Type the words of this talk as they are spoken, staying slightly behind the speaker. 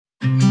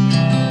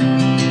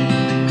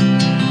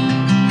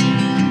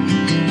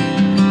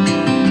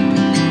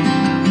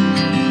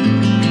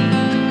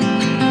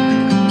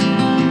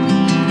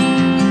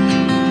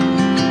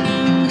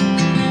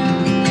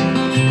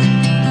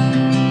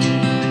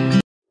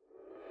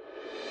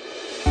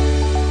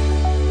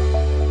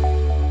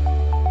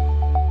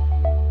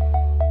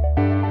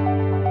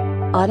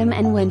Autumn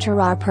and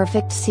winter are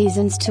perfect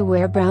seasons to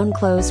wear brown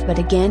clothes, but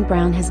again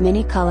brown has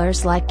many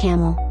colors like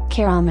camel,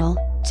 caramel,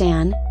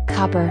 tan,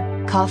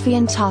 copper, coffee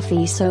and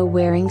toffee, so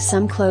wearing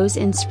some clothes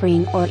in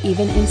spring or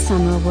even in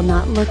summer will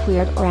not look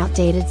weird or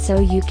outdated, so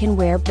you can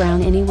wear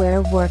brown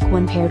anywhere. Work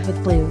when paired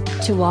with blue,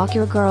 to walk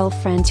your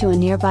girlfriend to a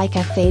nearby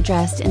cafe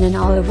dressed in an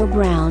all-over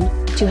brown,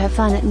 to have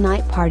fun at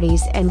night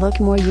parties and look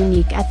more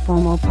unique at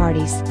formal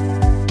parties.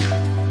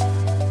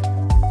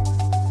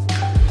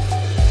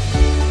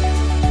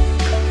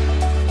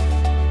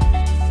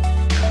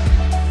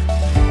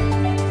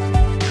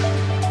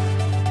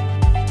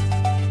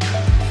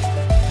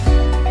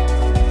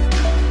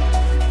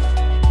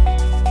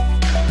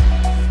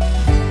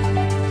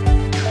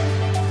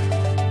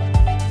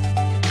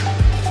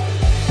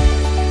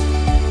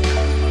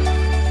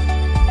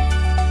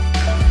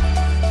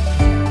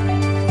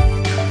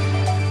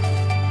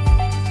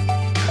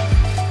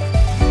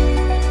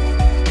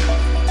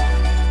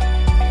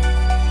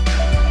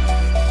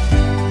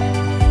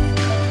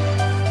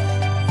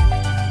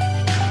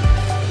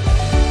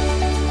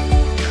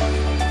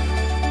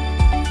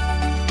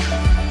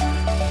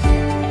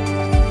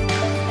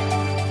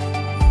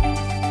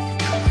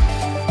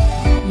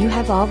 You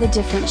have all the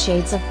different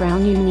shades of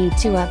brown you need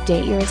to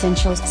update your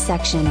essentials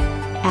section.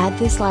 Add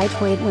this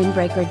lightweight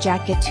windbreaker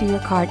jacket to your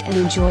cart and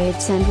enjoy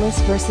its endless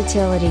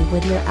versatility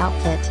with your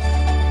outfit.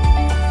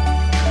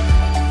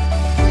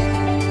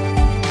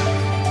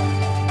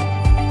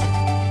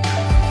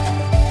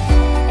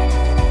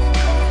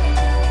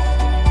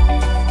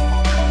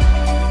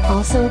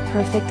 Also a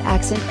perfect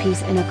accent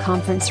piece in a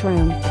conference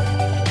room.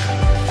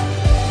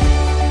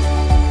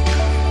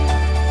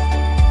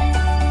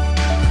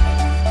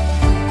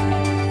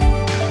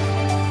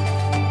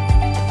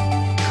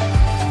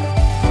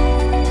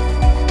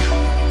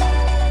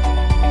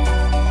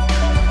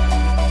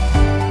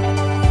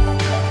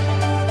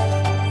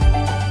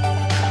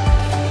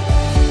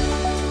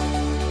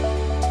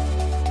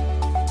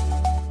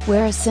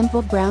 Wear a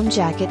simple brown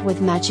jacket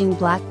with matching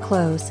black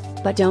clothes,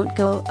 but don't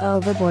go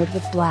overboard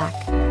with black.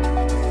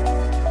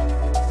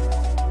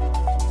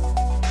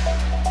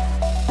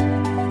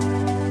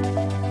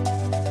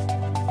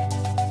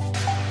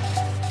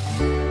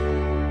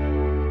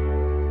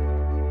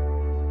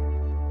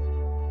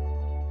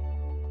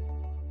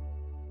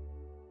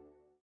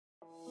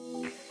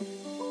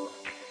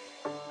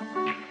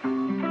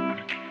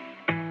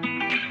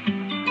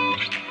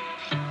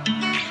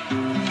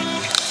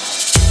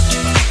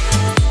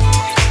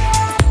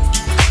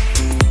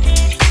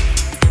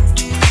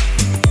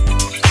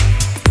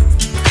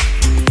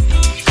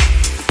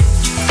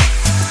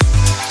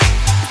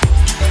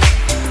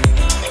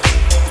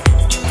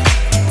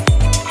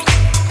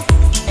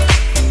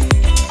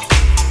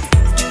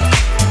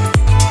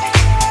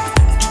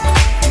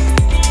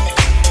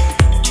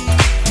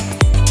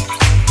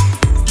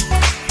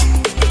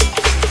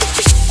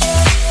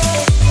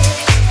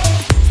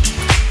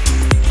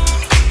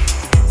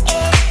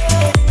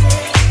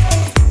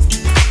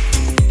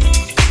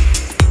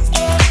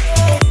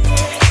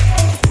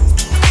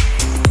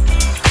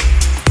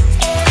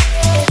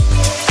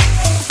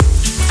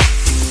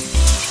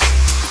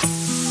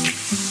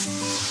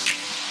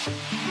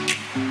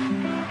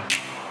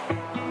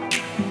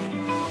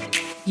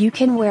 You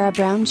can wear a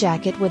brown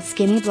jacket with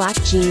skinny black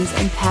jeans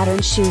and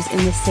patterned shoes in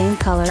the same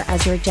color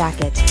as your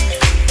jacket.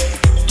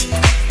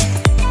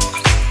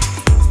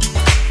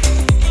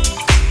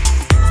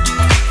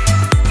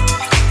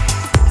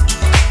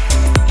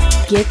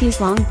 Get these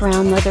long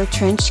brown leather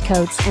trench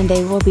coats and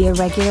they will be a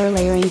regular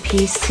layering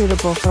piece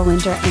suitable for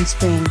winter and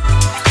spring.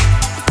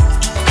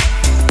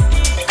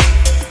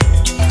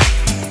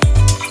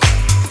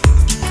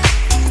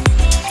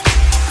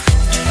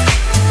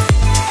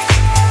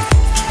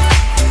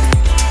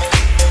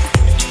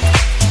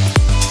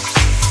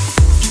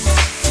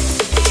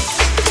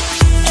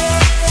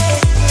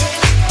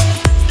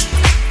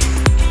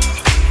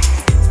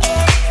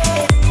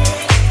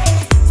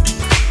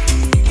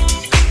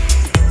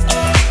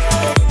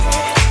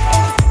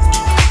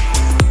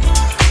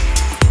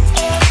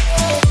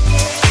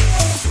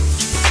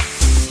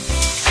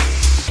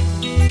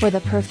 For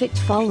the perfect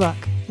fall look,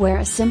 wear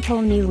a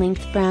simple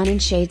knee-length brown in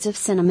shades of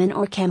cinnamon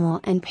or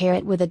camel and pair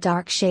it with a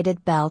dark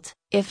shaded belt,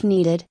 if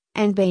needed,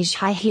 and beige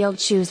high-heeled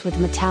shoes with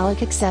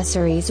metallic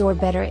accessories, or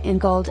better in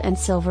gold and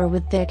silver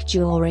with thick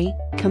jewelry.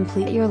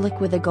 Complete your look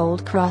with a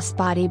gold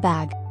crossbody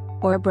bag.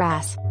 Or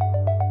brass.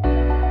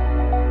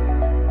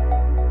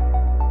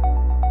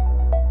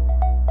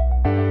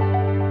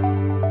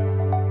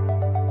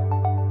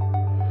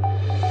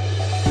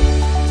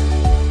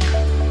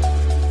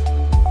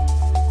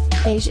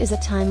 Beige is a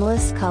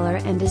timeless color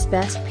and is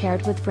best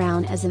paired with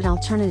brown as an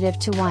alternative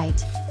to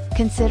white.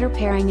 Consider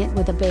pairing it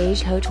with a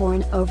beige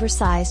haute-worn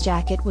oversized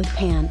jacket with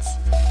pants.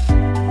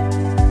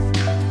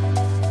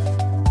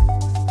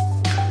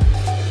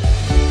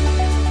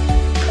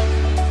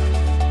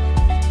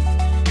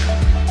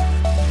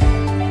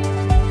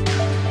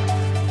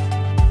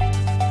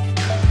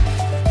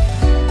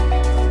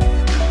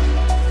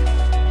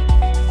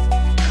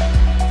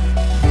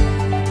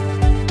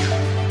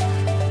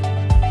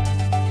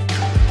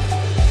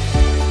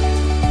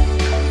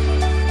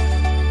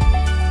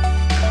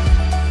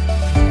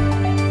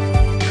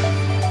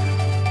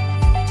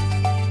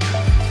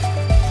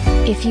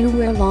 If you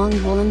wear long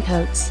woolen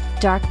coats,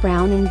 dark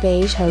brown and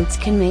beige coats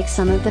can make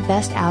some of the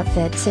best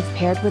outfits if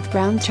paired with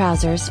brown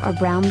trousers or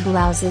brown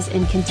blouses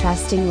in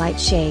contrasting light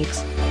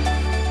shades.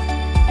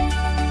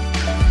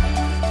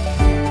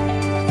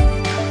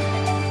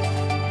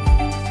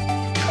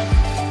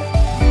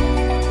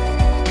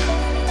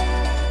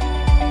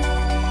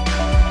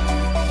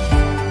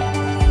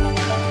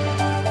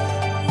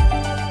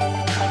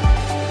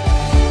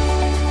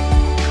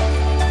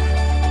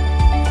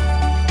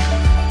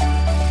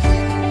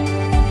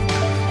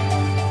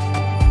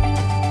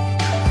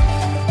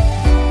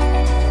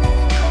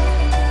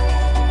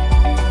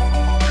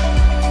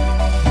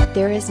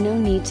 There is no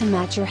need to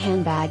match your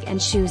handbag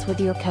and shoes with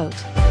your coat.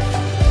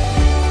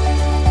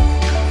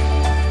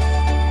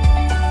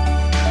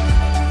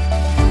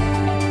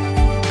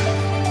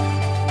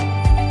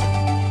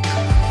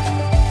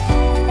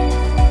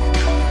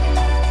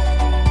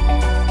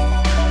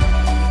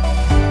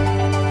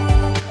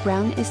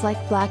 Brown is like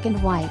black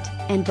and white,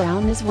 and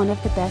brown is one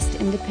of the best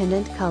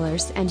independent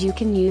colors, and you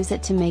can use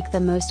it to make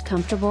the most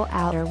comfortable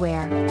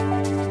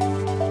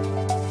outerwear.